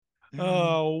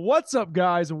What's up,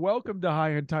 guys? Welcome to High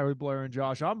and Tight with Blair and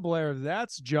Josh. I'm Blair.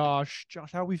 That's Josh.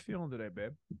 Josh, how we feeling today,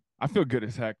 babe? I feel good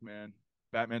as heck, man.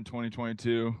 Batman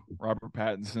 2022, Robert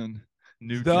Pattinson,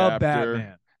 new The chapter.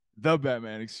 Batman. The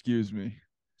Batman, excuse me.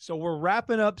 So we're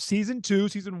wrapping up season two.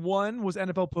 Season one was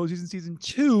NFL postseason. Season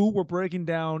two, we're breaking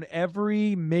down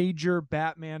every major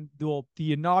Batman, the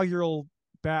inaugural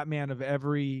Batman of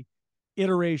every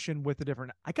iteration with a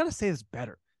different. I gotta say this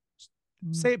better.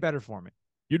 Say it better for me.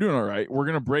 You're doing all right. We're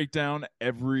going to break down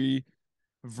every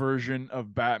version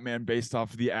of Batman based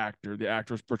off of the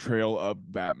actor's portrayal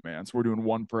of Batman. So we're doing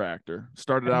one per actor.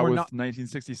 Started And out we're with not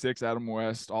 1966 Adam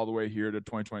West, all the way here to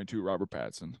 2022 Robert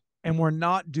Pattinson. and we're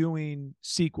not doing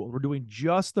sequel. We're doing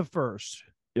just the first.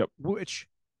 Yep. Which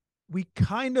we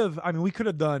kind of, I mean, we could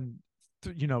have done,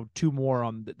 two more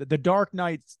on the Dark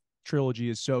Knight trilogy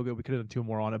is so good. We could have done two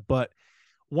more on it. But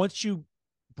once you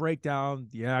break down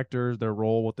the actors, their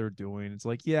role, what they're doing, it's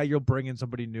like, yeah, you'll bring in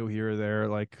somebody new here or there.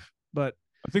 But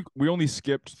I think we only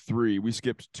skipped three. We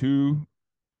skipped two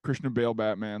Christian Bale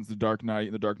Batmans, The Dark Knight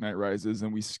and The Dark Knight Rises,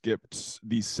 and we skipped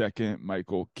the second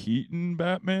Michael Keaton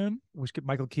Batman. we skipped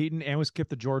Michael Keaton and we skipped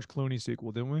the George Clooney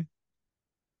sequel, didn't we?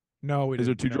 No, we Is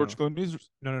there didn't. two No, George Clooney's?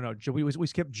 no. We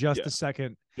skipped just Yeah, the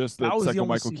second. just That the was the second only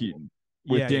Michael sequel. Keaton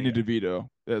with Yeah. Danny DeVito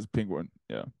as Penguin.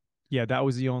 Yeah. Yeah, that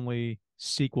was the only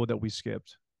sequel that we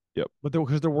skipped. Yep. But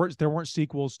because there weren't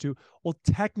sequels to, well,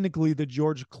 technically the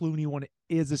George Clooney one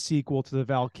is a sequel to the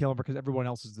Val Kilmer because everyone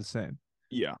else is the same.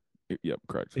 Yeah. Yep.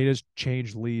 Correct. They just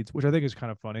changed leads, which I think is kind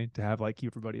of funny to have like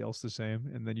keep everybody else the same,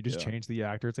 and then you just Yeah. change the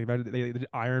actor. It's like they did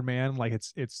Iron Man, like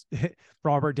it's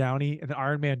Robert Downey, and then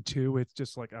Iron Man 2, it's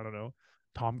just like I don't know,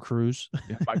 Tom Cruise.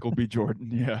 Yeah. Michael B. Jordan.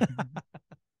 Yeah.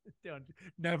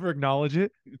 Never acknowledge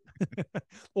it.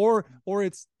 or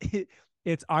it's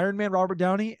Iron Man Robert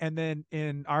Downey, and then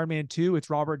in Iron Man 2 it's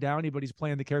Robert Downey, but he's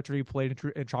playing the character he played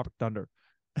in Tropic Thunder.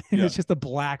 And Yeah. it's just the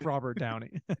black Robert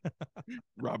Downey.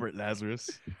 Robert Lazarus.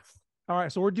 All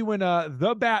right, so we're doing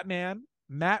the Batman,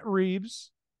 Matt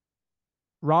Reeves,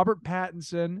 Robert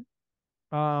Pattinson.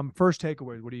 First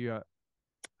takeaways, what do you got?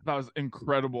 That was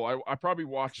incredible. I probably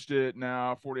watched it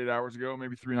now 48 hours ago,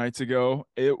 maybe 3 nights ago.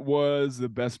 It was the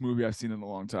best movie I've seen in a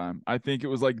long time. I think it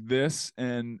was like this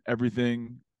and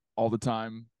everything all the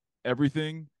time.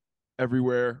 Everything,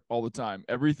 everywhere, all the time.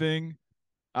 Everything.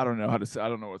 I don't know how to say. I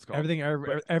don't know what it's called. Everything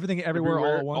everywhere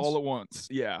all at once. All at once.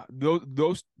 Yeah.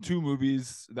 Those two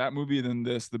movies, that movie and then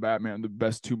this, the Batman, the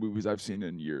best two movies I've seen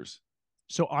in years.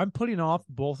 So I'm putting off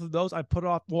both of those. I put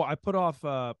off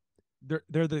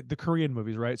they're the Korean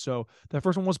movies, right? So the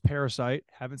first one was Parasite.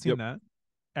 Haven't seen Yep. that.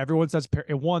 Everyone says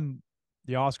it won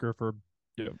the Oscar for.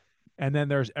 Yep. And then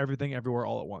there's Everything Everywhere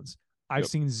All at Once. I've Yep.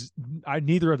 seen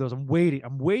neither of those. I'm waiting.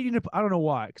 To. I don't know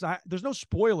why, because there's no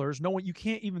spoilers. No one. You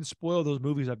can't even spoil those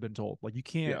movies. I've been told. Like you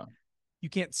can't. Yeah. You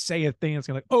can't say a thing that's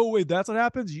gonna like, oh wait, that's what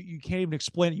happens. You can't even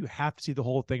explain it. You have to see the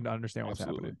whole thing to understand what's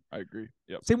Absolutely. happening. I agree.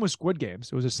 Yep. Same with Squid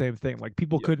Games. It was the same thing. Like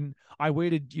people Yep. couldn't. I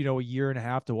waited, a year and a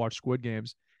half to watch Squid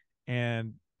Games,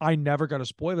 and I never got a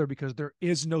spoiler because there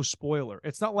is no spoiler.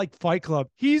 It's not like Fight Club.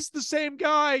 He's the same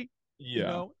guy.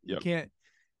 Yeah. You Yep. can't.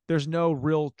 There's no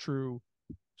real true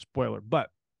spoiler. But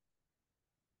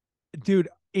dude,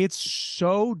 it's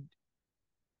so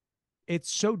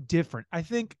different. I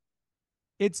think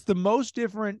it's the most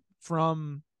different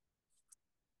from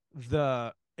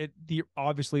the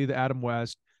obviously the Adam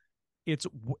West.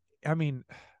 I mean,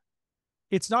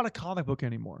 it's not a comic book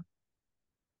anymore.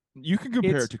 You can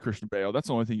compare it to Christian Bale. That's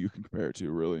the only thing you can compare it to,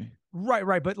 really.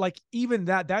 Right. But like even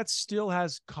that still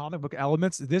has comic book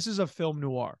elements. This is a film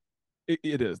noir.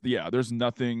 It is. Yeah, there's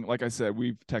nothing, like I said,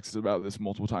 we've texted about this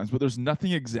multiple times, but there's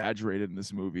nothing exaggerated in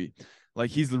this movie. Like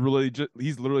he's literally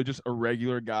just a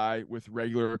regular guy with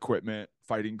regular equipment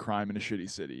fighting crime in a shitty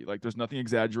city. Like there's nothing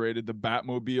exaggerated. The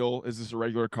Batmobile is just a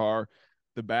regular car.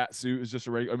 The bat suit is just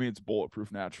a regular, I mean, it's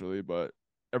bulletproof naturally, but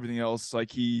everything else,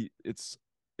 like it's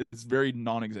very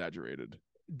non-exaggerated.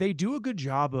 They do a good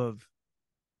job of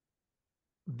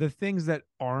the things that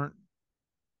aren't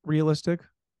realistic,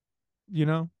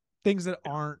 things that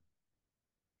aren't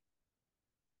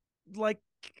like,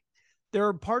 there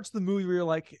are parts of the movie where you're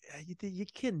like, you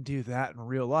can't do that in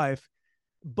real life.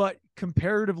 But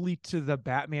comparatively to the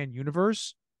Batman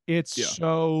universe, it's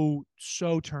so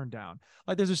turned down.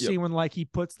 Like there's a scene when like he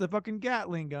puts the fucking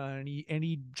Gatling gun and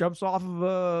he jumps off of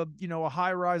a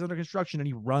high rise under construction and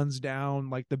he runs down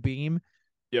like the beam.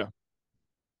 Yeah.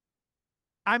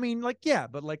 I mean, like, yeah,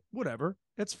 but like whatever.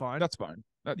 It's fine. That's fine.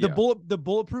 The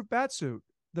bulletproof bat suit.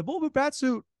 The bulletproof bat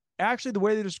suit, actually the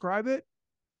way they describe it,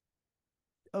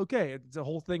 okay, the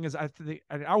whole thing is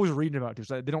I was reading about it too,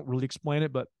 so they don't really explain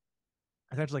it, but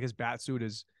essentially like his bat suit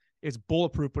is it's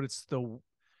bulletproof, but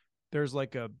there's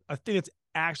like a thing that's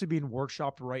actually being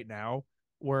workshopped right now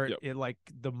where Yep. it like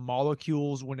the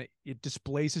molecules when it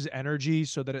displaces energy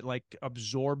so that it like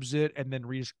absorbs it and then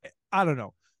I don't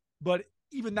know. But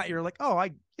even that you're like, oh, I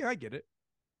get it.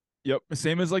 Yep.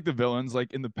 Same as like the villains.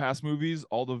 Like in the past movies,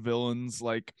 all the villains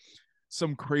like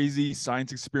some crazy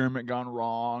science experiment gone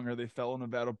wrong, or they fell in a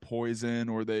vat of poison,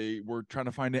 or they were trying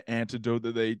to find an antidote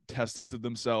that they tested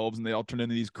themselves, and they all turned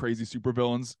into these crazy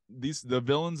supervillains. The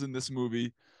villains in this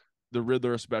movie, the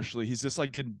Riddler especially, he's just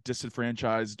like a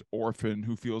disenfranchised orphan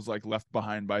who feels like left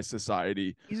behind by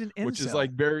society, He's an which is incel.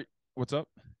 like very what's up?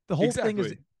 The whole thing is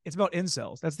Exactly. it's about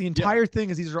incels. That's the Yeah. entire thing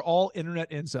is these are all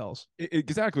internet incels.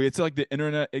 Exactly. It's like the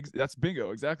internet. That's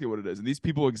bingo. Exactly what it is. And these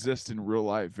people exist in real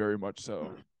life, very much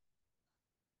so.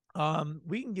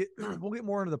 We can get we'll get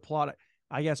more into the plot,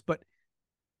 I guess, but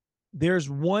there's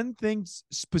one thing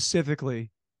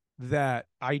specifically that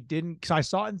I didn't because I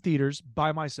saw it in theaters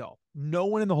by myself. No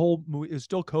one in the whole movie. It was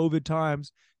still COVID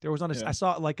times. There was on a. Yeah. I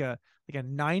saw it like a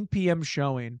 9 p.m.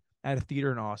 showing at a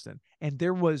theater in Austin, and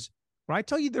there was when I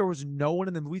tell you there was no one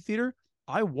in the movie theater.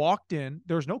 I walked in.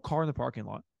 There was no car in the parking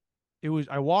lot. It was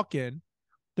I walk in.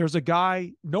 There's a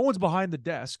guy. No one's behind the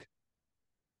desk.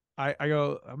 I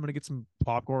go. I'm gonna get some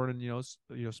popcorn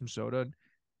and some soda,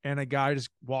 and a guy just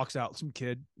walks out. Some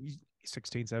kid. He's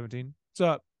 16, 17. What's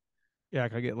up? Yeah,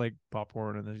 can I get like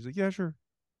popcorn? And then he's like, yeah, sure.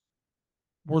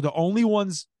 We're the only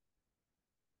ones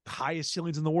highest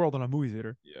ceilings in the world in a movie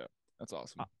theater. Yeah. That's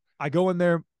awesome. I go in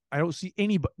there. I don't see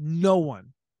anybody. No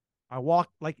one. I walk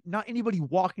like not anybody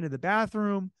walking to the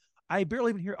bathroom. I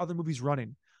barely even hear other movies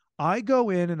running. I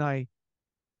go in and I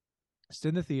sit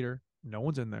in the theater. No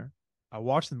one's in there. I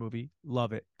watch the movie,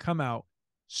 love it. Come out,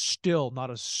 still not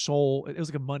a soul. It was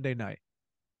like a Monday night.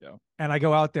 Yeah. And I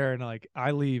go out there and like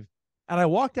I leave, and I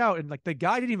walked out and like the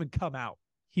guy didn't even come out.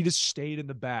 He just stayed in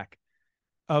the back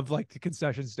of like the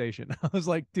concession station. I was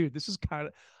like, dude, this is kind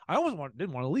of. I almost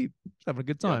didn't want to leave. Just having a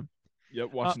good time.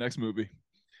 Yep. Watch the next movie.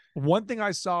 One thing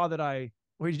I saw that I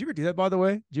wait. Did you ever do that? By the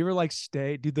way, did you ever like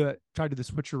try to do the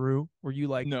switcheroo where you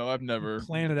like No, I've never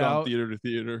plan it gone out theater to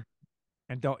theater.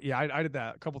 and don't? Yeah, I did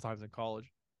that a couple times in college.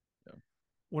 Yeah.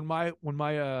 When I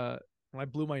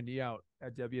blew my knee out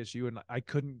at WSU and I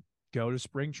couldn't go to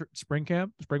spring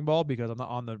camp, spring ball because I'm not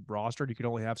on the roster. You could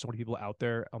only have so many people out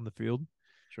there on the field.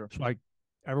 Sure. So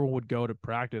everyone would go to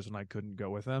practice and I couldn't go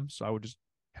with them. So I would just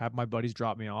have my buddies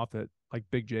drop me off at like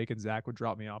Big Jake and Zach would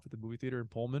drop me off at the movie theater in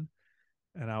Pullman.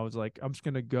 And I was like, I'm just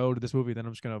gonna go to this movie, then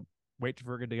I'm just gonna wait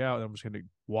for it to get out, and I'm just gonna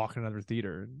walk in another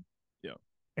theater. And yeah.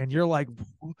 And you're like,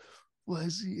 well,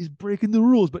 he's breaking the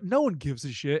rules, but no one gives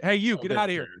a shit. Hey, you get out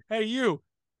of here. Hey, you.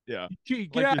 Yeah.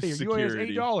 Get like out of here.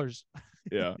 Security. You only has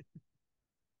 $8.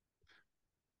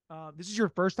 Yeah. This is your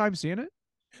first time seeing it?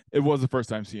 It was the first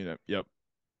time seeing it. Yep.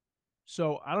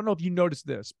 So I don't know if you noticed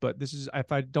this, but this is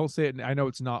if I don't say it, I know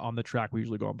it's not on the track we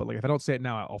usually go on, but like if I don't say it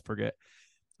now, I'll forget.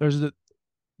 There's the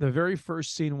very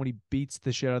first scene when he beats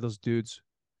the shit out of those dudes,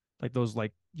 like those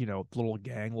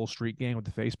little street gang with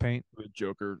the face paint, the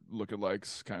Joker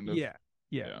lookalikes, kind of.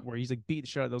 Yeah, where he's like beat the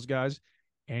shit out of those guys,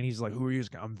 and he's like, "Who are you?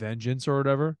 I'm Vengeance or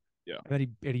whatever." Yeah, and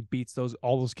then he beats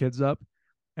all those kids up,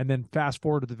 and then fast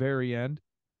forward to the very end,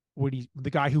 when the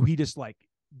guy who he just like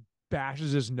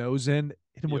bashes his nose in,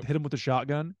 hit him with the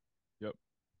shotgun. Yep.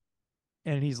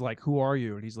 And he's like, "Who are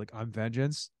you?" And he's like, "I'm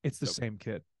Vengeance." It's the same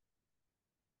kid.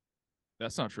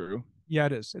 That's not true. Yeah,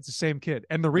 it is. It's the same kid.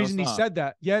 And the reason he said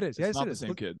that, yeah, it is. It's not the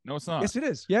same kid. No, it's not. Yes, it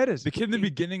is. Yeah, it is. The kid in the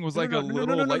beginning was like a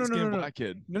little light-skinned black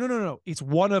kid. No. It's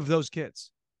one of those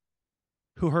kids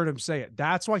who heard him say it.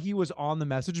 That's why he was on the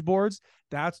message boards.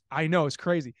 I know it's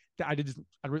crazy. I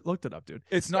looked it up, dude.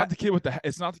 It's not the kid with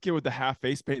the half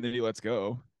face paint that he lets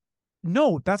go.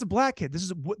 No, that's a black kid.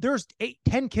 There's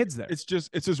 10 kids there. It's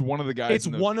just one of the guys. It's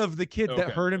one of the kids that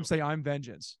heard him say, "I'm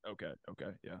Vengeance." Okay,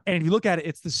 yeah. And if you look at it,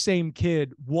 it's the same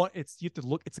kid. You have to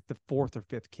look. It's like the fourth or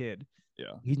fifth kid.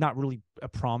 Yeah, he's not really a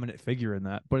prominent figure in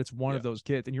that, but it's one of those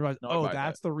kids. And you realize,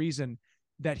 that's the reason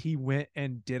that he went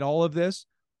and did all of this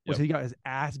was he got his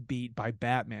ass beat by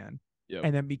Batman. Yep.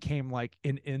 And then became like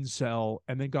an incel,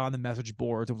 and then got on the message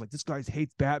boards and was like, "This guy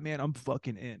hates Batman. I'm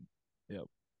fucking in." Yep,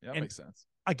 yeah, that makes sense.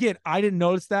 Again, I didn't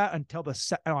notice that until the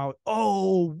second.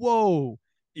 Oh, whoa.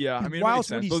 Yeah, I mean, it makes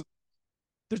sense.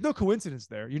 There's no coincidence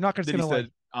there. You're not going to say,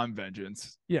 "I'm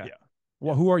Vengeance." Yeah.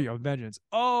 Well, who are you? I'm Vengeance.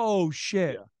 Oh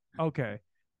shit. Yeah. Okay.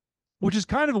 Which is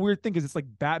kind of a weird thing because it's like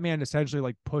Batman essentially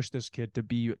like pushed this kid to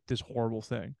be this horrible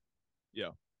thing. Yeah.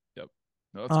 Yep.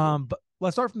 No, that's cool. But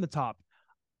let's start from the top.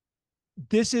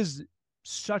 This is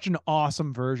such an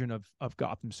awesome version of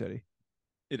Gotham City.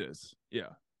 It is. Yeah.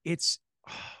 It's,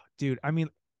 dude. I mean,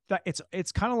 that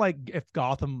it's kind of like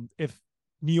if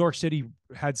New York City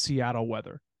had Seattle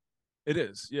weather. It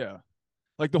is, yeah.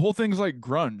 Like the whole thing's like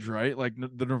grunge, right? Like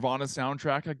the Nirvana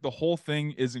soundtrack, like the whole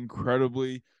thing is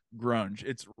incredibly grunge.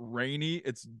 It's rainy,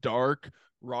 it's dark.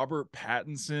 Robert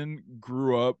Pattinson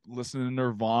grew up listening to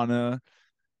Nirvana.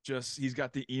 Just he's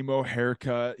got the emo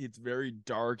haircut. It's very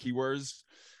dark. He wears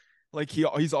like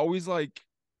he's always like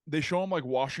they show him like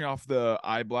washing off the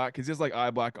eye black because he has like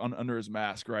eye black under his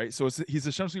mask, right? So he's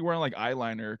essentially wearing like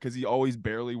eyeliner because he always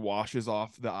barely washes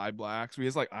off the eye black. So he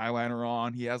has like eyeliner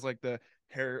on. He has like the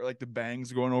hair, like the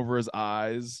bangs going over his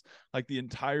eyes. Like the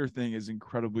entire thing is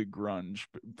incredibly grunge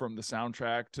from the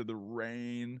soundtrack to the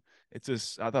rain. It's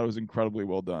just I thought it was incredibly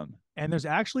well done. And there's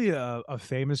actually a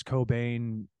famous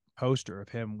Cobain poster of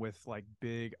him with like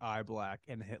big eye black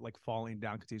and hit like falling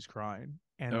down because he's crying.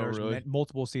 And Oh, there's really?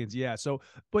 multiple scenes. Yeah. So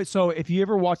if you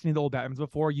ever watched any of the old Batmans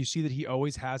before, you see that he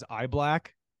always has eye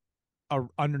black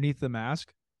underneath the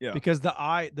mask Yeah. because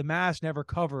the mask never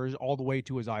covers all the way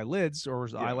to his eyelids or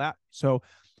his Yeah. eyelap. So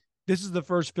this is the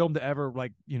first film to ever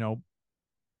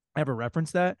ever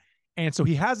reference that. And so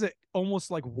he has it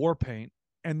almost like war paint,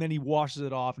 and then he washes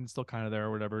it off and it's still kind of there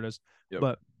or whatever it is. Yep.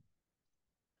 But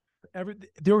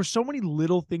there were so many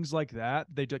little things like that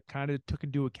they just kind of took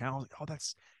into account. Like, oh,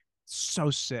 that's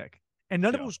so sick. And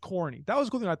none of it was corny. That was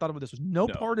the cool thing I thought about this was no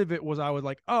part of it was I was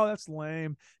like, oh, that's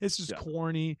lame. It's just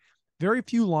corny. Very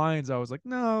few lines I was like,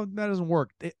 no, that doesn't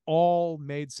work. It all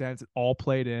made sense. It all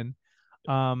played in.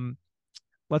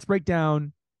 Let's break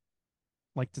down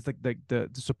like just like the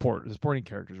supporting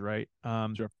characters, right?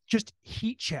 Sure. Just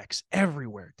heat checks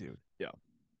everywhere, dude. Yeah.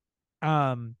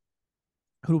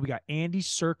 Who do we got? Andy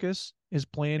Serkis is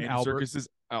playing Andy Albert. Serkis is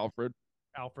Alfred.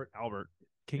 Albert.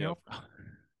 King Yep. Alfred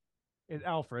is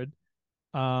Alfred.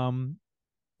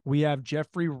 We have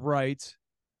Jeffrey Wright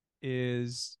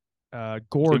is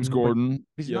Gordon. James Gordon.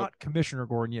 He's not Commissioner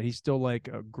Gordon yet. He's still like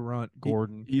a grunt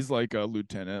Gordon. He's like a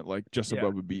lieutenant, like just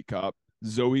above a beat cop.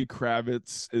 Zoe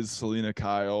Kravitz is Selena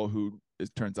Kyle, who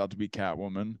turns out to be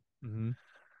Catwoman. Mm-hmm.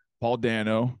 Paul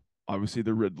Dano, obviously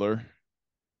the Riddler. And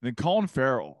then Colin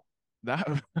Farrell.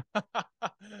 That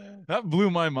that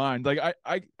blew my mind. Like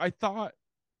I thought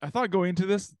going into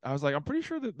this, I was like, I'm pretty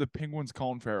sure that the Penguin's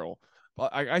Colin Farrell.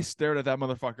 But I stared at that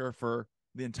motherfucker for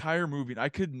the entire movie, and I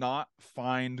could not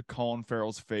find Colin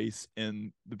Farrell's face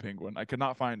in the Penguin. I could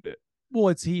not find it. Well,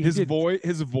 it's his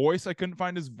voice. I couldn't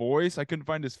find his voice. I couldn't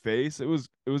find his face. It was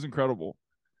incredible.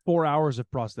 4 hours of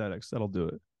prosthetics. That'll do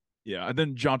it. Yeah, and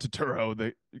then John Turturro,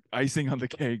 the icing on the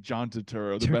cake. John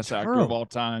Turturro, the best actor of all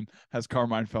time, has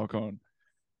Carmine Falcone.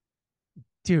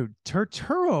 Dude,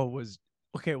 Turturro was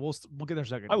okay. We'll get there in a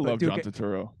second. I love John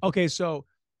Turturro. Okay, so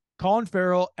Colin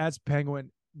Farrell as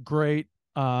Penguin, great.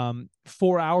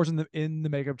 4 hours in the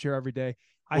makeup chair every day.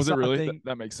 Was it really?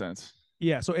 That makes sense.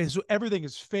 Yeah, so everything,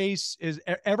 his face is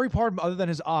every part other than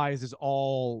his eyes is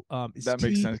all his that teeth,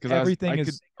 makes sense because everything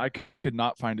I could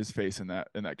not find his face in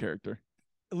that character.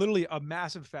 Literally a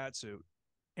massive fat suit,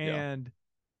 and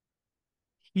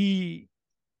he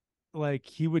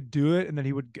would do it, and then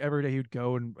every day he would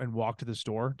go and walk to the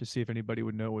store to see if anybody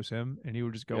would know it was him, and he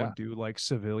would just go and do like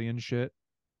civilian shit.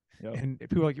 Yep. And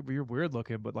people are like, you're weird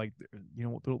looking, but like, you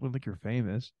know, don't look like you're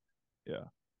famous. Yeah,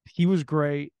 he was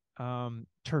great.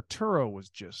 Turturro was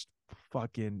just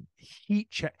fucking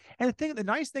heat check. And the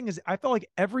nice thing is, I felt like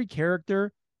every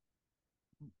character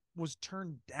was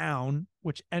turned down,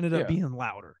 which ended up being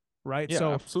louder, right? Yeah,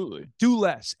 so absolutely. Do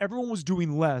less. Everyone was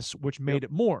doing less, which made it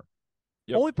more.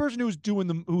 Yep. Only person who was doing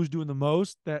the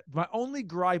most. That my only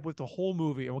gripe with the whole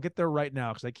movie, and we'll get there right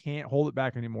now because I can't hold it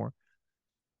back anymore.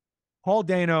 Paul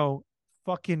Dano,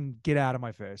 fucking get out of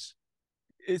my face.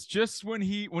 It's just when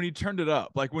he turned it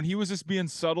up, like when he was just being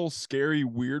subtle, scary,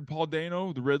 weird Paul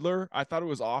Dano, the Riddler, I thought it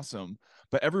was awesome.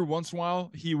 But every once in a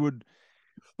while, he would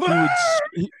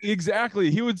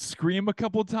scream a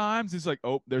couple times. He's like,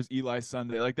 oh, there's Eli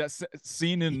Sunday. Like that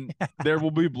scene in There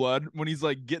Will Be Blood when he's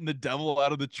like getting the devil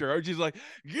out of the church. He's like,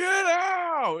 get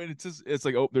out. And it's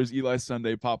like, oh, there's Eli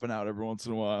Sunday popping out every once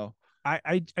in a while.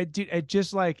 I did it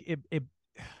just like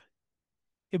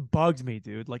it bugged me,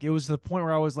 dude. Like it was the point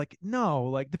where I was like, no,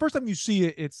 like the first time you see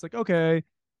it, it's like, okay,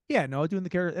 yeah, no, doing the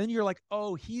character. And you're like,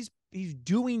 oh, he's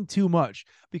doing too much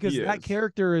because that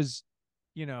character is,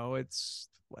 you know, it's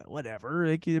whatever.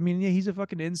 Like, I mean, yeah, he's a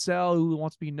fucking incel who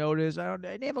wants to be noticed. I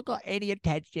never got any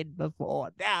attention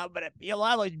before now, but you'll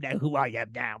always know who I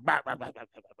am now.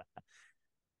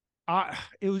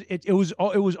 It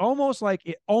was almost like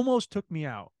it almost took me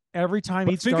out every time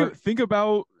he'd start. Think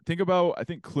about I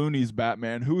think Clooney's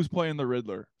Batman. Who was playing the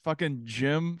Riddler? Fucking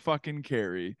Jim fucking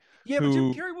Carrey. Yeah, but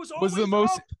Jim Carrey was the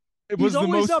most it He's was the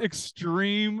always most up.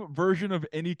 extreme version of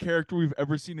any character we've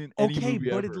ever seen in any Okay, movie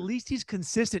but at ever. least he's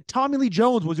consistent. Tommy Lee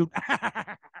Jones was doing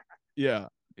Yeah.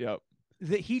 Yep.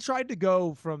 that. He tried to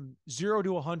go from 0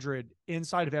 to 100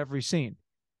 inside of every scene.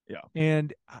 Yeah.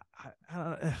 And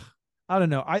I don't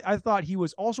know. I thought he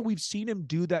was also, we've seen him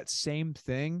do that same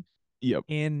thing Yep.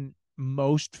 in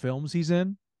most films he's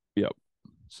in. Yep.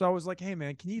 So I was like, hey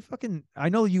man, can you fucking, I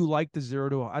know you like the 0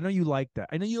 to, I know you like that.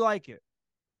 I know you like it.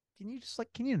 Can you just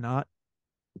like, can you not?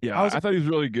 I Yeah. was I like, thought he was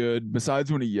really good.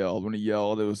 Besides when he yelled. When he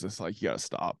yelled, it was just like, you gotta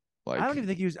stop. I don't Like, even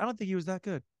think he was, I don't think he was that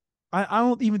good. I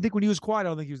don't even think when he was quiet, I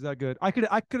don't think he was that good.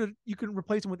 You can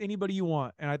replace him with anybody you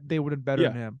want, and they would have been better yeah,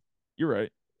 than him. you're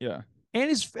right. Yeah. And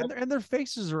their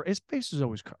faces are, his face is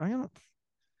always, I don't,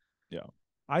 Yeah.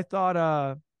 I thought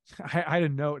I had a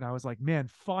note and I was like, man,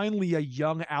 finally a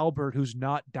young Albert who's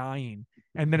not dying.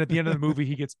 And then at the end of the movie,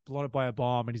 he gets blown up by a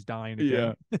bomb and he's dying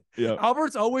again. Yeah. Yeah.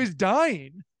 Albert's always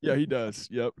dying. Yeah, he does.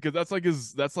 Yep.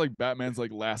 Because that's like Batman's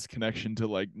like last connection to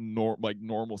like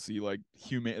normalcy, like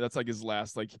human. That's like his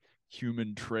last like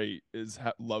human trait is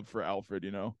love for Alfred,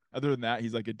 you know. Other than that,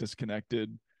 he's like a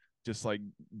disconnected just like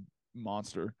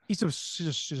monster. He's a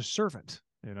servant,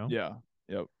 you know. Yeah.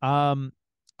 Yep.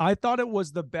 I thought it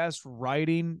was the best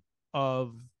writing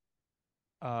of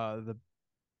the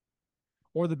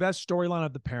best storyline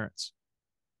of the parents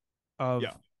of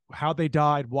Yeah. how they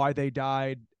died, why they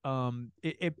died.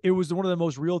 It was one of the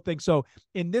most real things. So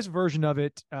in this version of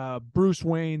it, Bruce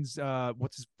Wayne's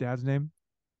what's his dad's name?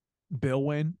 Bill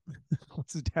Wayne.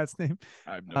 What's his dad's name?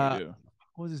 I have no idea.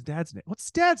 What was his dad's name? What's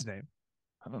his dad's name?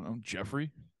 I don't know.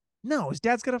 Jeffrey? No, his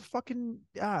dad's got a fucking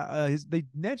they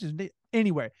mentioned his name.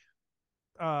 Anyway.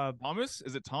 Thomas?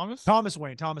 Is it Thomas? Thomas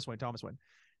Wayne.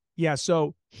 Yeah,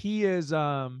 so he is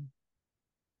Thomas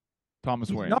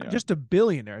he's Wayne. not Yeah. just a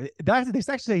billionaire. They actually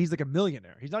say he's like a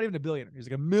millionaire. He's not even a billionaire. He's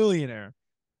like a millionaire.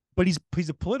 But he's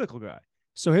a political guy.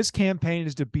 So his campaign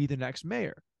is to be the next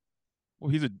mayor. Well,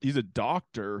 he's a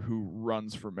doctor who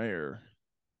runs for mayor.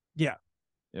 Yeah.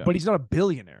 Yeah. But he's not a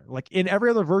billionaire. Like in every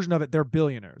other version of it, they're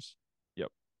billionaires. Yep.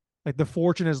 Like the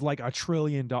fortune is like $1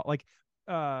 trillion. Like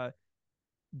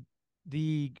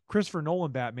the Christopher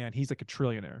Nolan Batman, he's like a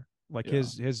trillionaire. Like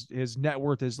his net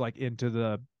worth is like into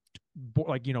the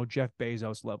like, you know, Jeff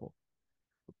Bezos level.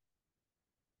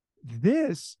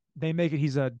 This, they make it,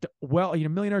 he's a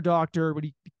millionaire doctor, but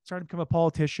he's trying to become a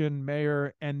politician,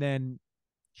 mayor, and then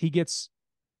he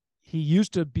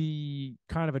used to be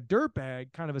kind of a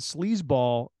dirtbag, kind of a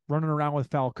sleazeball, running around with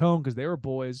Falcone because they were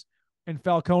boys, and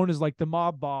Falcone is like the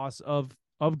mob boss of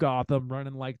Gotham,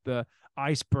 running like the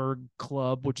Iceberg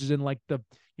Club, which is in like the,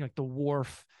 you know, like the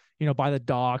wharf, you know, by the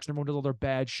docks, and everyone does all their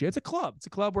bad shit. It's a club. It's a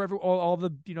club where all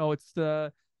the, you know, it's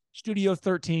the Studio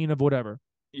 13 of whatever.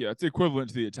 Yeah, it's the equivalent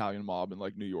to the Italian mob in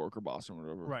like New York or Boston or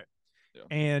whatever. Right. Yeah.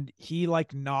 And he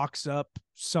like knocks up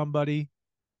somebody,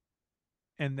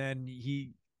 and then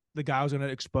the guy was going to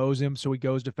expose him, so he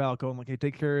goes to Falcone like, hey,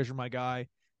 take care of this, you're my guy,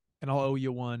 and I'll owe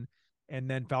you one. And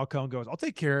then Falcone goes, I'll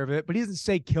take care of it, but he doesn't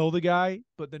say kill the guy.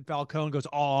 But then Falcone goes,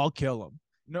 oh, I'll kill him.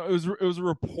 No, it was a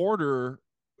reporter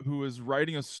who was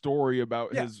writing a story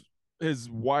about his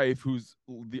wife, who's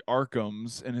the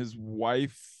Arkhams, and his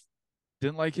wife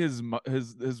didn't like his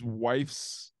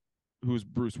wife's, who's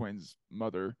Bruce Wayne's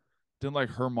mother, didn't like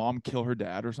her mom kill her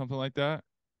dad or something like that.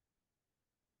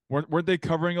 Weren't they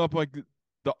covering up like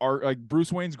the art, like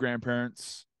Bruce Wayne's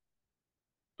grandparents,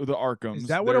 the Arkhams? Is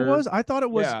that what it was? I thought it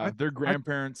was. Yeah, their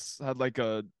grandparents had like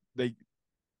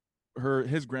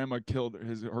his grandma killed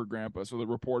her grandpa, so the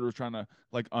reporter was trying to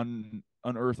like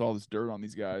unearth all this dirt on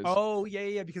these guys. Oh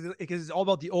yeah, because it's all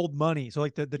about the old money. So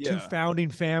like the two founding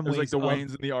families, there's like the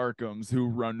Waynes and the Arkhams who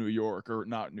run New York, or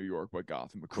not New York, but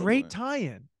Gotham. Great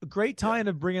tie-in,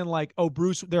 of bringing like, oh,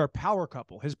 Bruce, they're a power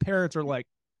couple. His parents are like,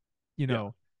 you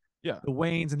know, the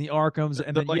Waynes and the Arkhams,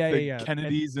 and then like the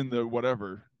Kennedys and the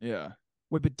whatever. Yeah.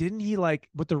 Wait, but didn't he like?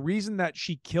 But the reason that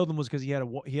she killed him was because he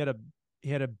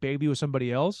had a baby with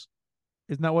somebody else.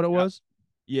 Isn't that what it was?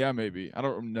 Yeah, maybe. I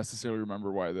don't necessarily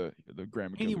remember why the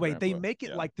grandma. Anyway, they make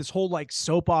it like this whole like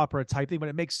soap opera type thing, but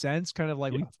it makes sense. Kind of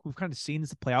like we've kind of seen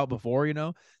this play out before, you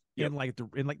know, in like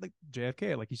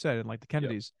JFK, like you said, and like the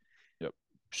Kennedys. Yep.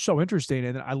 So interesting,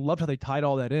 and I loved how they tied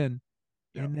all that in.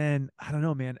 Yep. And then I don't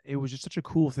know, man, it was just such a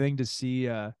cool thing to see.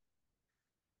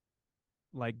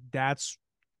 Like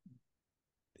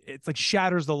it's like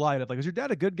shatters the light of like, is your dad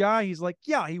a good guy? He's like,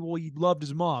 yeah, he loved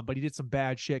his mom, but he did some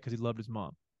bad shit because he loved his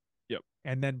mom. Yep.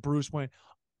 And then Bruce Wayne,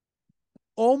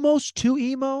 almost too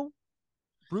emo.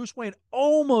 Bruce Wayne,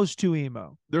 almost too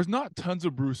emo. There's not tons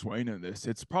of Bruce Wayne in this.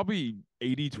 It's probably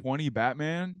 80-20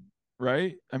 Batman,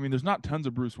 right? I mean, there's not tons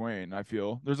of Bruce Wayne, I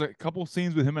feel. There's a couple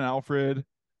scenes with him and Alfred.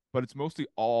 but it's mostly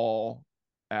all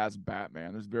as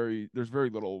Batman. There's very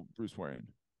little Bruce Wayne.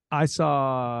 I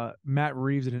saw Matt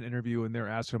Reeves in an interview, and they're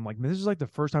asking him like, "Man, this is like the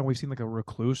first time we've seen like a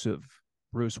reclusive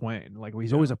Bruce Wayne. Like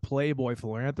he's Yeah. always a playboy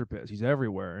philanthropist. He's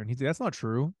everywhere." And that's not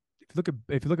true.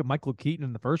 If you look at Michael Keaton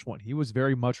in the first one, he was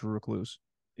very much a recluse.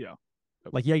 Yeah.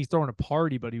 Yep. Like, yeah, he's throwing a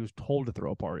party, but he was told to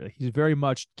throw a party. Like, he's very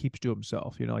much keeps to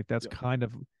himself. Like that's Yep. kind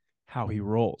of how he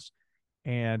rolls.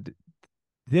 And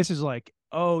this is like,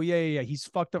 oh yeah. He's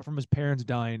fucked up from his parents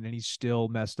dying, and he's still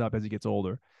messed up as he gets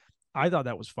older. I thought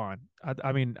that was fine.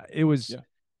 I mean, it was. Yeah.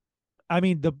 I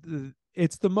mean,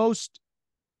 it's the most.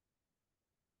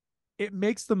 It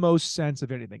makes the most sense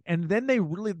of anything, and then they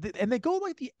go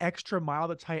like the extra mile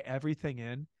to tie everything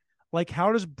in. Like,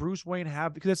 how does Bruce Wayne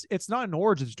have? Because it's not an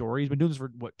origin story. He's been doing this for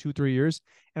what 2-3 years,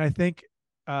 and I think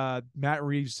Matt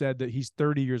Reeves said that he's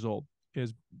 30 years old.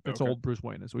 That's Okay. old Bruce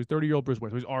Wayne is. So he's 30-year-old Bruce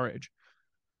Wayne. So he's our age.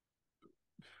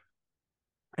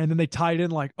 And then they tied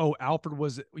in like, oh, Alfred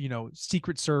was,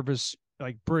 Secret Service,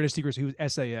 like British Secret. He was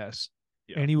SAS,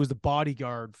 Yeah. and he was the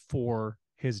bodyguard for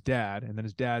his dad. And then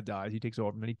his dad dies. He takes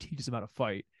over, and then he teaches him how to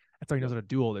fight. That's how he knows Yep. how to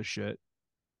do all this shit.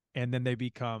 And then they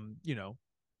become,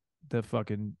 the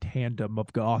fucking tandem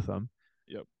of Gotham.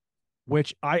 Yep.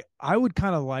 Which I would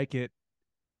kind of like it.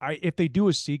 If they do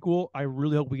a sequel, I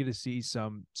really hope we get to see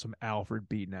some Alfred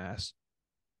beating ass.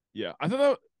 Yeah. I thought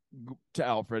that to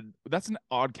Alfred. That's an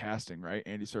odd casting, right?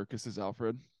 Andy Serkis is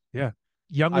Alfred. Yeah, I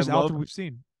youngest love Alfred we've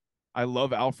seen. I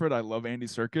love Alfred. I love Andy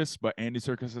Serkis, but Andy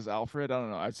Serkis is Alfred. I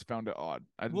don't know. I just found it odd.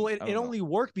 Well, it, I it don't know. only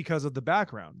worked because of the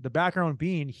background. The background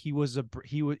being because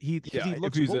he Yeah, if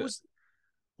looks. he's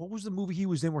What was the movie he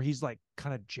was in where he's like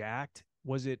kind of jacked?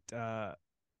 Was it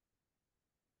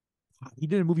he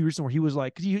did a movie recently where he was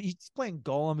like, because he's playing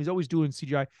Gollum, he's always doing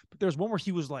CGI, but there's one where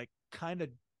he was like kind of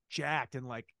jacked and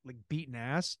like beating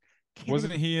ass. Can't think of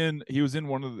wasn't he in he was in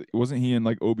one of the wasn't he in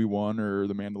like Obi-Wan or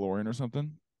The Mandalorian or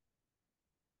something?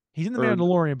 he's in the Or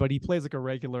Mandalorian, but he plays like a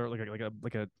regular, like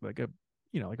a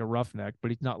like a roughneck,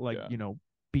 but he's not like yeah,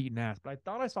 beating ass. But I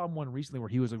thought I saw him one recently where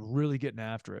he was like really getting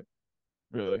after it,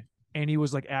 really? and he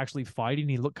was like actually fighting.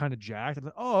 He looked kind of jacked. I'm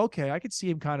like, oh, okay, I could see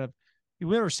him kind of. We've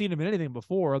never seen him in anything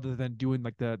before other than doing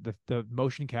like the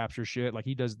motion capture shit. Like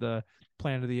he does the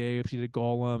Planet of the Apes, he did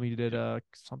Golem, he did Yeah.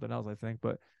 something else, I think.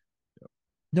 But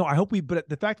no, I hope but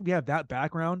the fact that we have that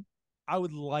background, I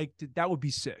would like to. That would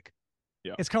be sick.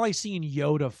 Yeah. It's kind of like seeing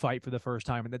Yoda fight for the first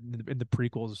time in the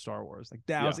prequels of Star Wars. Like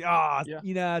that, I Yeah. was like,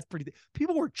 Yeah. that's pretty.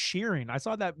 People were cheering. I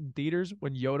saw that in theaters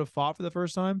when Yoda fought for the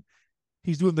first time.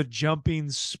 He's doing the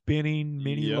jumping, spinning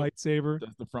mini Yep. lightsaber.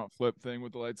 That's the front flip thing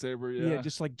with the lightsaber. Yeah, Yeah.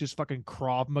 just fucking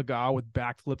Krav Maga with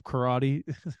backflip karate.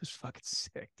 It's fucking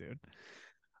sick, dude.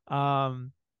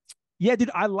 Um, yeah, dude,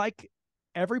 I like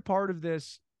every part of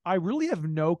this. I really have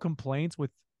no complaints with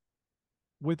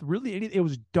really anything. It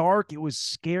was dark, it was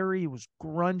scary, it was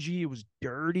grungy, it was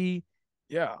dirty.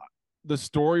 Yeah. The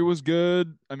story was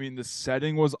good. I mean, the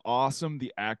setting was awesome.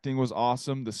 The acting was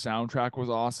awesome. The soundtrack was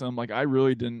awesome. Like, I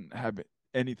really didn't have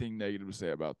anything negative to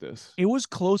say about this. It was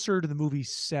closer to the movie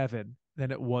Seven than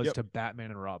it was Yep. to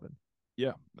Batman and Robin.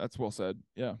 Yeah. That's well said.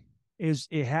 Yeah.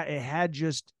 It had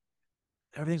just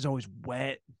everything's always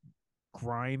wet,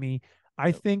 grimy. I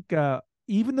Yep. think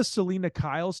even the Selena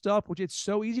Kyle stuff, which it's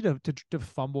so easy to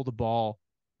fumble the ball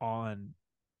on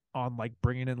like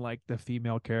bringing in like the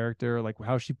female character, like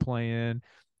how's she playing?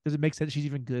 Does it make sense she's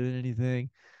even good at anything?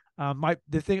 The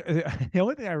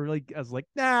only thing I was like,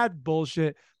 nah,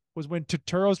 bullshit, was when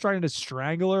Turturro's trying to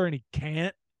strangle her and he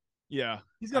can't. Yeah.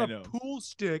 He's got I a know. pool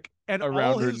stick and all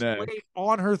Around her his neck. weight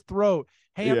on her throat.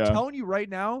 Hey, I'm Yeah. telling you right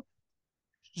now,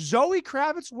 Zoe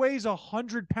Kravitz weighs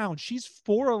 100 pounds. She's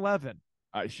 4'11".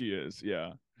 She is.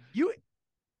 Yeah. You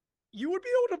you would be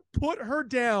able to put her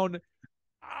down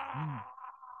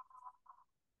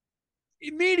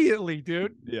immediately,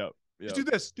 dude. Yep. Just Yep.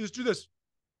 do this. Just do this.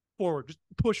 Forward. Just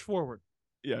push forward.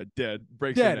 Yeah. Dead.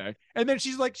 Breaks her Dead. neck. And then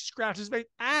she's like scratches his face.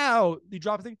 Ow. He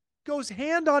drops the thing. Goes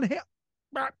hand on hand.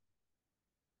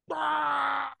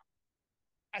 I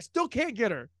still can't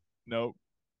get her. Nope.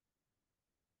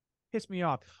 Piss me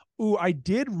off. Ooh, I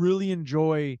did really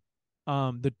enjoy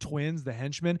the twins, the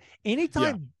henchmen.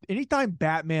 Yeah. Anytime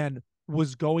Batman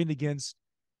was going against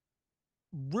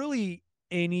really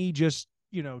any just,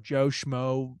 Joe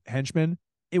Schmo henchman,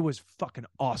 it was fucking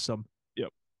awesome. Yep.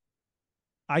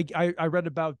 I read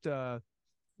about the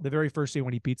very first scene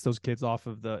when he beats those kids off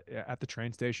of at the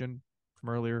train station from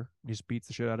earlier. He just beats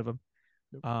the shit out of them.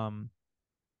 Yep.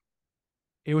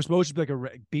 It was supposed to be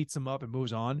like beats him up and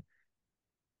moves on.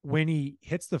 When he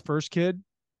hits the first kid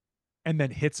and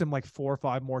then hits him like 4 or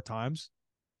 5 more times,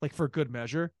 like for good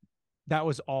measure, that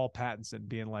was all Pattinson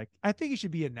being like, I think he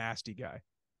should be a nasty guy.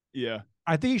 Yeah.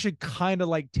 I think you should kind of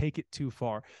like take it too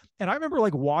far. And I remember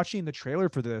like watching the trailer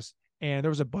for this, and there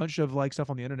was a bunch of like stuff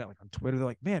on the internet, like on Twitter. They're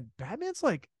like, man, Batman's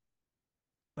like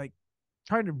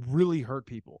trying to really hurt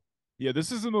people. Yeah,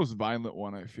 this is the most violent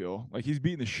one, I feel. Like he's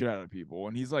beating the shit out of people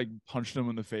and he's like punched them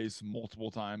in the face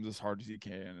multiple times as hard as he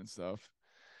can and stuff.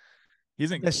 He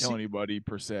doesn't This kill anybody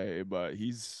per se, but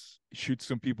he shoots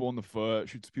some people in the foot,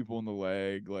 shoots people in the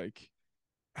leg. Like,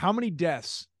 how many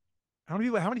deaths? How many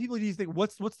people do you think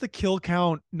what's the kill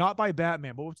count, not by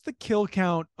Batman, but what's the kill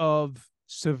count of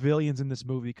civilians in this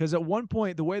movie? Because at one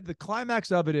point, the way the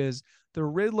climax of it is, the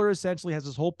Riddler essentially has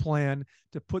this whole plan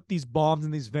to put these bombs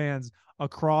in these vans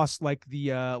across like the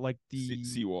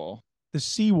seawall. the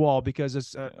seawall,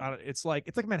 because Yeah. it's like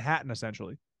Manhattan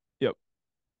essentially. Yep.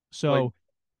 Like,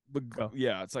 So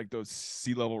yeah, it's like those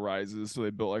sea level rises. So they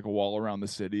built like a wall around the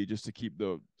city just to keep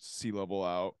the sea level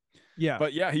out. yeah,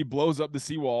 But yeah, he blows up the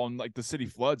seawall and like the city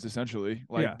floods essentially. yeah.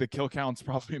 Like the kill count's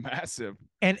probably massive.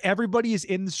 And everybody is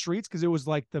in the streets because it was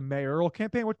like the mayoral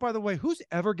campaign, which, by the way, who's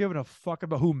ever given a fuck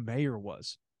about who mayor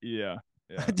was? Yeah.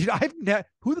 Yeah. Dude,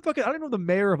 who the fuck, I don't even know who the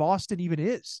mayor of Austin even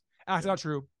is. That's Yeah. not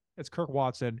true. It's Kirk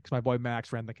Watson, because my boy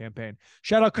Max ran the campaign.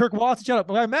 Shout out Kirk Watson. Shout out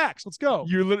my guy Max. Let's go.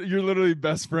 You're literally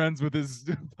best friends with his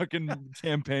fucking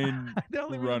campaign The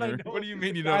only reason I runner. know What do you is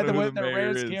mean the you guy don't know who the that ran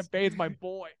mayor his is? campaign's my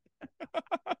boy.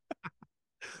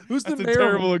 Who's the That's a mayor?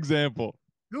 terrible example.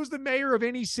 Who's the mayor of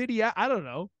any city? I don't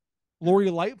know. Lori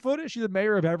Lightfoot? Is she the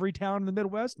mayor of every town in the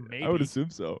Midwest? I would Maybe. assume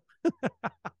so.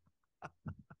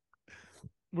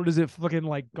 What is it? Fucking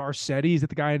like Garcetti? Is it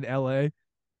the guy in L.A.?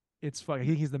 It's fucking. I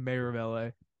think he's the mayor of L.A.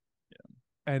 Yeah.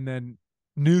 And then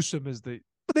Newsom is the.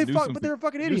 But they're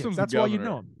fucking idiots. Newsom's That's why you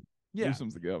know him. Yeah.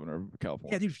 Newsom's the governor of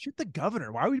California. Yeah, dude, shoot the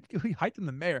governor. Why are we hyping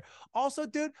the mayor? Also,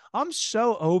 dude, I'm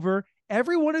so over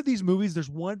every one of these movies. There's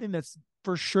one thing that's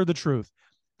for sure the truth.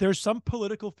 There's some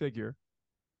political figure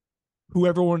who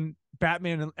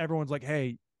Batman and everyone's like,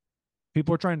 hey,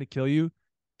 people are trying to kill you.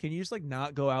 Can you just like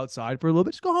not go outside for a little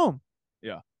bit? Just go home.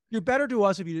 Yeah. You're better to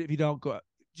us if you don't go.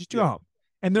 Just go Yeah. home.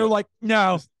 And they're Yeah. like,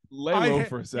 no. Just lay low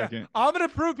for a second. I'm gonna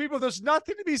prove people there's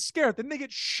nothing to be scared. Then they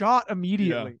get shot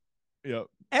immediately. Yep.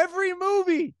 Every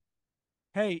movie.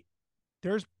 Hey,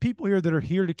 there's people here that are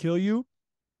here to kill you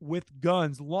with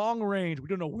guns, long range. We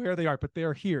don't know where they are, but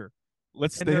they're here.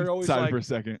 Let's And stay they're always inside like- for a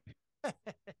second.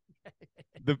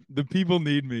 The people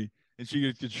need me, and she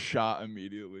gets shot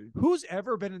immediately. Who's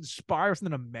ever been inspired by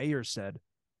something a mayor said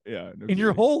Yeah. No in your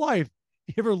kidding. whole life?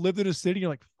 You ever lived in a city? You're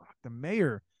like, fuck the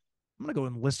mayor. I'm gonna go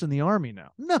enlist in the army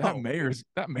now. No, That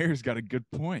mayor's got a good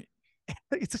point.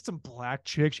 it's just some black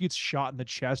chick. She gets shot in the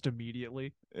chest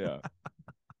immediately. Yeah.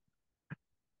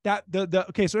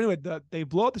 Okay, so anyway, they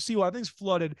blow up the seawall. Everything's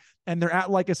flooded, and they're at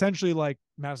like essentially like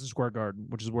Madison Square Garden,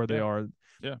 which is where they are.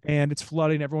 Yeah. And it's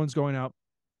flooding. Everyone's going out.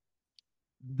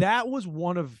 That was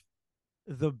one of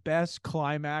the best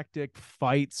climactic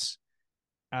fights,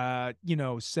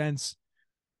 since.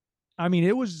 I mean,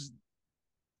 it was,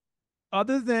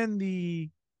 other than the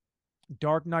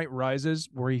Dark Knight Rises,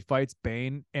 where he fights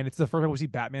Bane, and it's the first time we see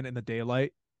Batman in the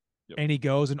daylight. Yep. And he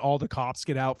goes, and all the cops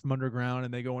get out from underground,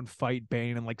 and they go and fight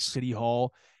Bane in like City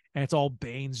Hall, and it's all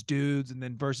Bane's dudes, and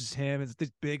then versus him. It's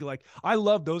this big, like, I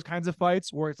love those kinds of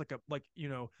fights where it's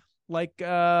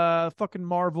fucking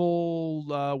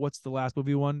Marvel. What's the last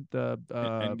movie one? The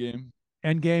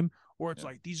Endgame, where it's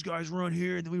like these guys run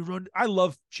here and then we run. I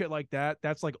love shit like that.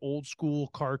 That's like old school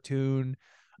cartoon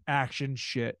action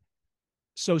shit.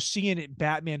 So seeing it,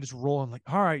 Batman just rolling like,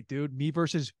 all right, dude, me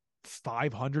versus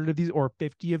 500 of these or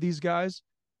 50 of these guys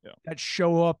that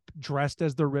show up dressed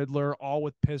as the Riddler, all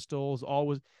with pistols,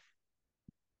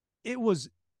 it was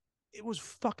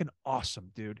fucking awesome,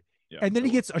 dude. Yeah, and then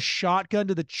he gets a shotgun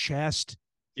to the chest.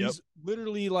 Yep. He's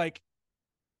literally like,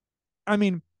 I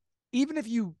mean, even if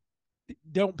you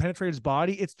don't penetrate his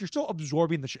body, you're still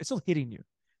absorbing it's still hitting you,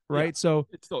 right? Yeah, so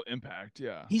it's still impact.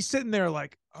 Yeah. He's sitting there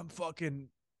like, I'm fucking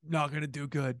not gonna do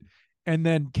good. And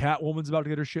then Catwoman's about to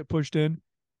get her shit pushed in,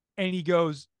 and he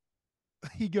goes,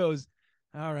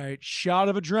 all right, shot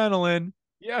of adrenaline.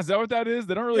 Yeah, is that what that is?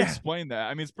 They don't really explain that.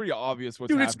 I mean, it's pretty obvious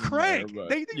what's happening. Dude, it's crank. There,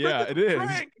 they it is.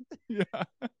 Crank. Yeah.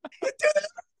 Dude, that's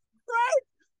crank.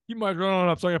 You might run on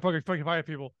up so I can fucking fight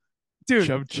people. Dude.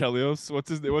 Chev Chelios.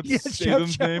 What's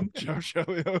Statham's name? Chev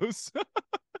Chelios.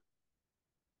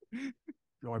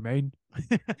 Joy Main.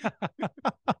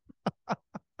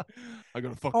 I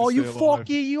gotta fuck. Oh, you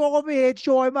fucking you over here,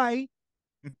 Joy Main.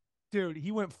 Dude,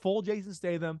 he went full Jason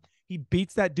Statham. He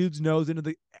beats that dude's nose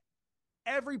into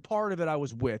every part of it. I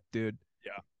was with, dude.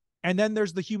 Yeah. And then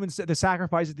there's the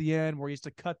sacrifice at the end where he has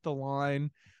to cut the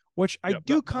line, which I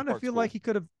do kind of feel like he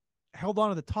could have held on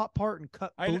to the top part and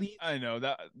cut bleed. I know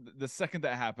that the second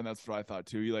that happened, that's what I thought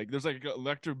too. You like there's like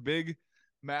an big,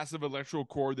 massive electrical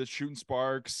cord that's shooting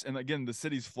sparks, and again the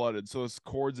city's flooded, so this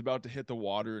cord's about to hit the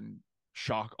water and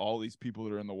shock all these people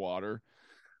that are in the water.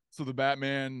 So the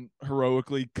Batman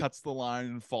heroically cuts the line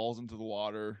and falls into the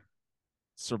water,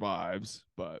 survives,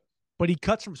 but he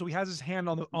cuts from, so he has his hand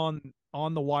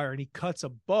on the wire and he cuts so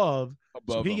above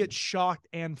he him. gets shocked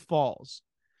and falls.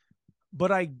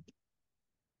 But I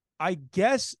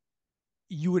guess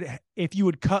you would, if you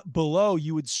would cut below,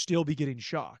 you would still be getting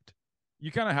shocked.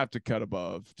 You kind of have to cut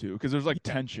above too, because there's like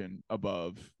tension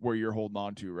above where you're holding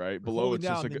on to, right? You're below holding it's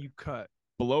down, just like then you cut.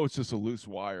 below it's just a loose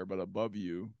wire, but above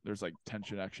you there's like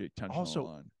tension, actually tension on the Also,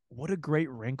 line. what a great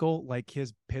wrinkle! Like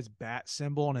his bat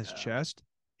symbol on his Yeah, chest.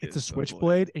 It's a it's the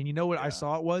switchblade, and you know what I Yeah.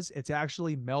 saw it was? It's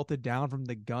actually melted down from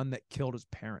the gun that killed his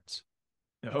parents.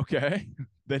 Okay.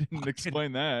 They didn't Fucking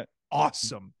explain that.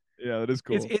 awesome. Yeah, that is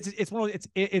cool. It's one of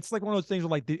it's like one of those things where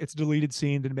like it's a deleted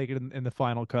scene, didn't make it in the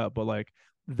final cut, but like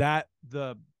that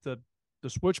the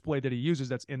switchblade that he uses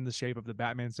that's in the shape of the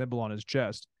Batman symbol on his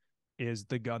chest is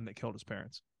the gun that killed his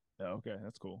parents. Yeah, okay,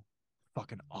 that's cool.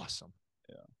 Fucking awesome.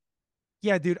 Yeah.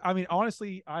 Yeah, dude. I mean,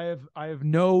 honestly, I have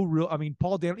no real. I mean,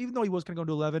 Paul Dano, even though he was going to go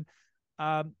into 11,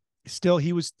 still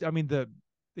he was. I mean,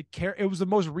 it was the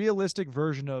most realistic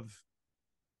version of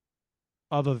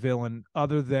a villain,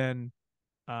 other than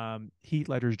Heath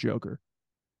Ledger's Joker.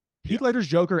 Heath Ledger's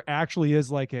Joker actually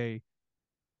is like a.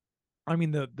 I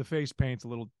mean, the face paint's a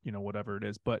little, whatever it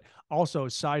is, but also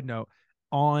side note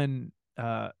on.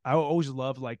 I always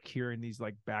love like hearing these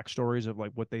like backstories of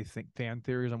like what they think, fan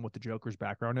theories on what the Joker's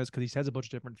background is, because he says a bunch of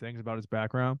different things about his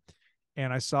background.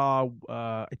 And I saw,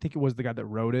 I think it was the guy that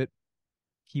wrote it.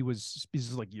 This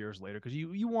is like years later, because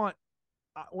you want,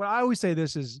 what I always say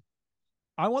this is,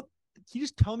 I want, can you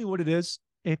just tell me what it is?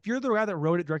 If you're the guy that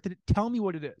wrote it, directed it, tell me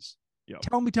what it is. Yep.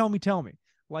 Tell me.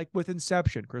 Like with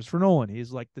Inception, Christopher Nolan,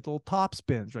 he's like the little top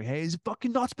spins. Like, hey, is it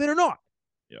fucking not spin or not?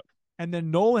 Yep. And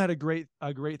then Nolan had a great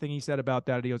thing he said about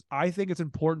that. He goes, I think it's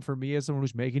important for me as someone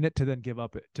who's making it to then give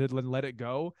up it, to let it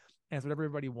go. And it's whatever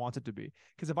everybody wants it to be.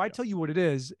 Because if I tell you what it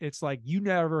is, it's like you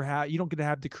don't get to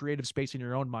have the creative space in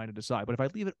your own mind to decide. But if I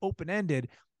leave it open-ended,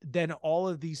 then all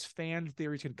of these fan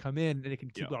theories can come in and it can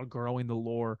keep on growing the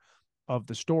lore of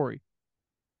the story.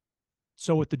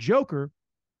 So with the Joker,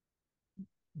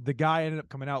 the guy ended up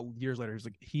coming out years later.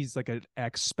 He's like an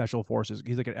ex-special forces.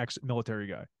 He's like an ex-military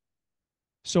guy.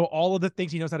 So all of the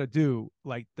things he knows how to do,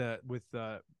 like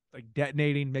like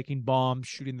detonating, making bombs,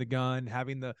 shooting the gun,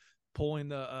 pulling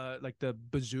the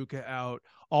bazooka out,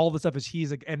 all the stuff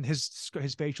he's like, and his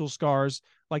facial scars,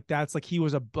 like that's like he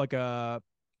was a bomb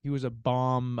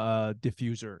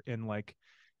diffuser in like,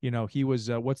 he was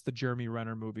what's the Jeremy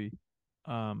Renner movie?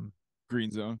 Green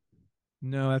Zone.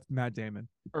 No, that's Matt Damon.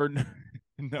 Or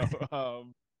no,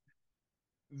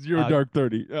 Zero Dark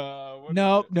 30.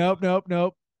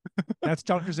 Nope. That's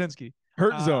John Krasinski.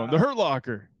 Hurt Zone, the Hurt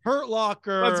Locker. Hurt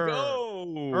Locker. Let's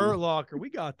go. Hurt Locker. We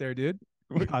got there, dude.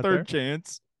 Third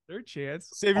chance.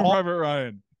 Saving Private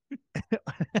Ryan.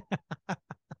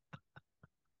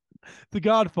 The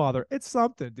Godfather. It's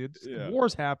something, dude. Yeah.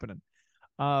 War's happening.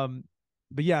 But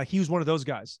yeah, he was one of those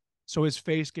guys. So his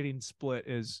face getting split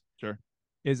is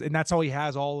and that's how he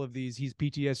has all of these. He's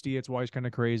PTSD. It's why he's kind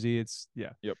of crazy. It's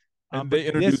Yep. And they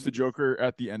introduced the Joker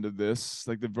at the end of this.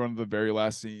 Like one of the very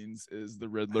last scenes is the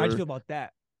Riddler. How'd you feel about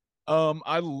that?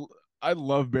 I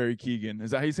love Barry Keoghan.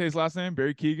 Is that how you say his last name?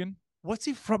 Barry Keoghan? What's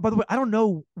he from? By the way, I don't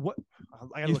know what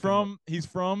he's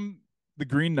from The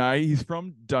Green Knight. He's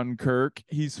from Dunkirk.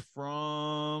 He's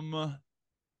from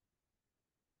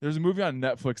there's a movie on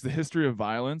Netflix, The History of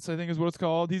Violence, I think is what it's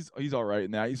called. He's all right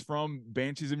in that. He's from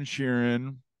Banshees of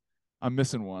Inisherin. I'm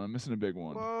missing one. I'm missing a big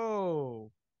one.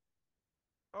 Whoa.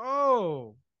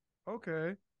 Oh,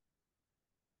 okay.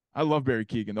 I love Barry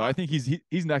Keoghan though. I think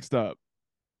he's next up.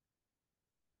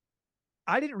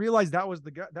 I didn't realize that was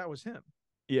the guy. That was him.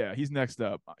 Yeah, he's next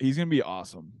up. He's gonna be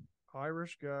awesome.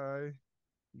 Irish guy.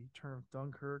 He turned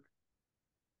Dunkirk.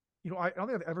 I don't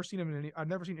think I've ever seen him in any. I've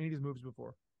never seen any of these movies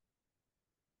before.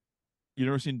 You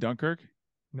never seen Dunkirk?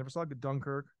 Never saw the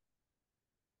Dunkirk.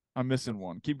 I'm missing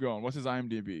one. Keep going. What's his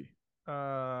IMDb?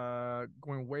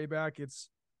 Going way back, it's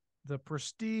The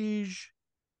Prestige.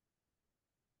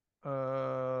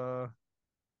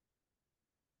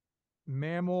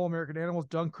 Mammal, American Animals,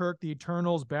 Dunkirk, The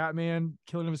Eternals, Batman,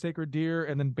 Killing of a Sacred Deer,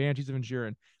 and then Banshees of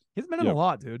Inisherin. He's been in a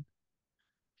lot, dude.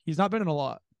 He's not been in a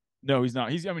lot. No, he's not.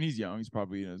 He's young. He's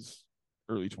probably in his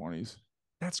early 20s.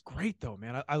 That's great though,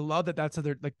 man. I love that. That's how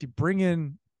they're like to bring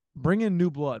in. Bring in new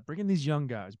blood. Bring in these young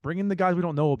guys. Bring in the guys we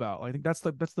don't know about. I think that's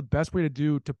the best way to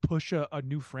do to push a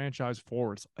new franchise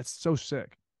forward. It's so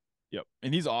sick. Yep.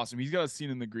 And he's awesome. He's got a scene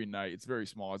in The Green Knight. It's very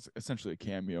small. It's essentially a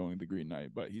cameo in The Green Knight,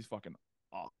 but he's fucking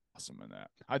awesome in that.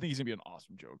 I think he's gonna be an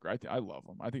awesome Joker. I love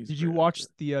him. I think he's Did a you great watch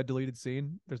actor. the deleted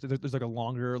scene? There's like a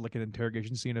longer like an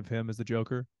interrogation scene of him as the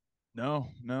Joker. No,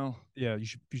 no. Yeah, you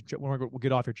should when we'll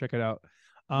get off here, check it out.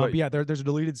 But But yeah, there's a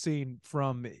deleted scene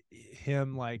from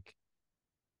him like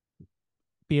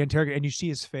being interrogated, and you see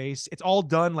his face. It's all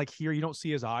done like here. You don't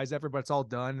see his eyes ever, but it's all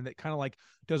done, and it kind of like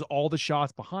does all the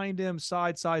shots behind him,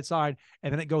 side, side, side,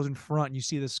 and then it goes in front, and you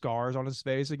see the scars on his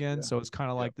face again. yeah. So it's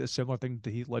kind of Yep. like this similar thing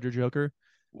to Heath Ledger Joker.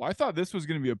 Well, I thought this was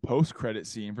gonna be a post-credit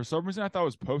scene. For some reason, I thought it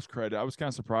was post-credit. I was kind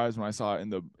of surprised when I saw it in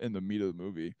the meat of the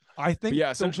movie. I But think yeah,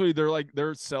 the essentially they're like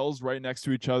their cells right next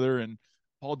to each other, and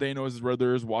Paul Dano is his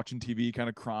brother is watching TV, kind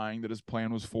of crying that his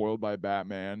plan was foiled by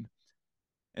Batman.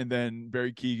 And then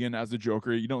Barry Keoghan as the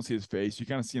Joker, you don't see his face. You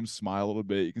kind of see him smile a little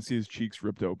bit. You can see his cheeks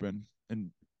ripped open,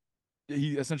 and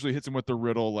he essentially hits him with the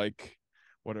riddle, like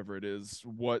whatever it is,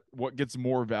 what gets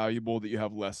more valuable that you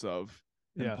have less of.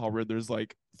 And yeah Paul Riddler's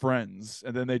like friends,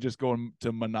 and then they just go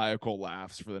into maniacal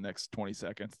laughs for the next 20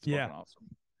 seconds. It's yeah fucking awesome.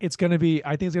 it's gonna be.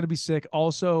 I think it's gonna be sick.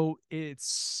 Also,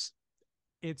 it's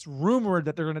rumored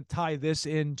that they're going to tie this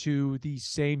into the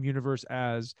same universe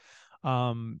as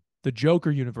the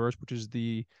Joker universe, which is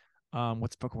the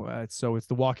what's so it's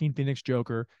the Joaquin Phoenix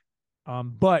Joker.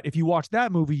 But if you watch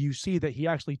that movie, you see that he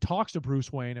actually talks to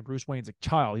Bruce Wayne, and Bruce Wayne's a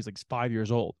child. He's like 5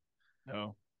 years old.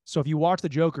 No. So if you watch the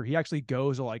Joker, he actually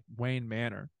goes to like Wayne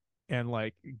Manor and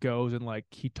like goes and like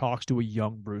he talks to a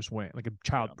young Bruce Wayne, like a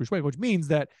child Yeah. Bruce Wayne, which means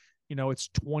that it's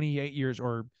 28 years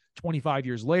or 25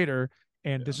 years later,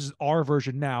 and Yeah. this is our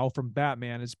version now from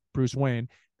Batman as Bruce Wayne.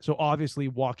 So obviously,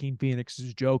 Joaquin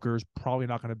Phoenix's Joker is probably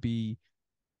not going to be.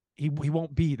 He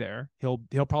won't be there. He'll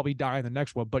probably die in the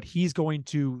next one, but he's going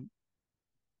to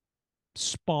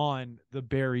spawn the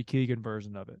Barry Keoghan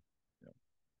version of it. Yep.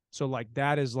 So like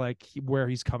that is like where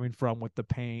he's coming from with the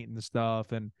paint and the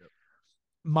stuff. And Yep.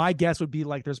 my guess would be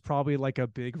like there's probably like a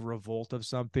big revolt of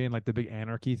something, like the big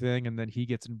anarchy thing, and then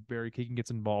Barry Keoghan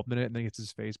gets involved in it, and then gets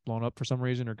his face blown up for some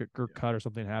reason or Yeah. cut or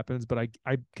something happens. But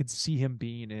I could see him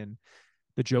being in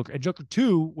the Joker and Joker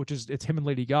 2, which is it's him and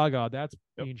Lady Gaga. That's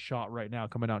Yep. being shot right now,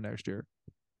 coming out next year.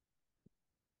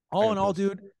 I All in gotta all, piss.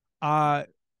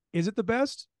 dude, is it the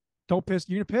best? Don't piss.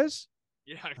 You gonna piss?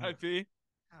 Yeah, I gotta pee.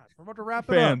 Gosh, we're about to wrap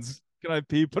it up. Fans, can I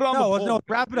pee? Put it on the No, poll. no,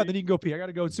 Can I wrap it up. pee? Then you can go pee. I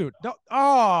gotta go soon. No,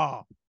 oh.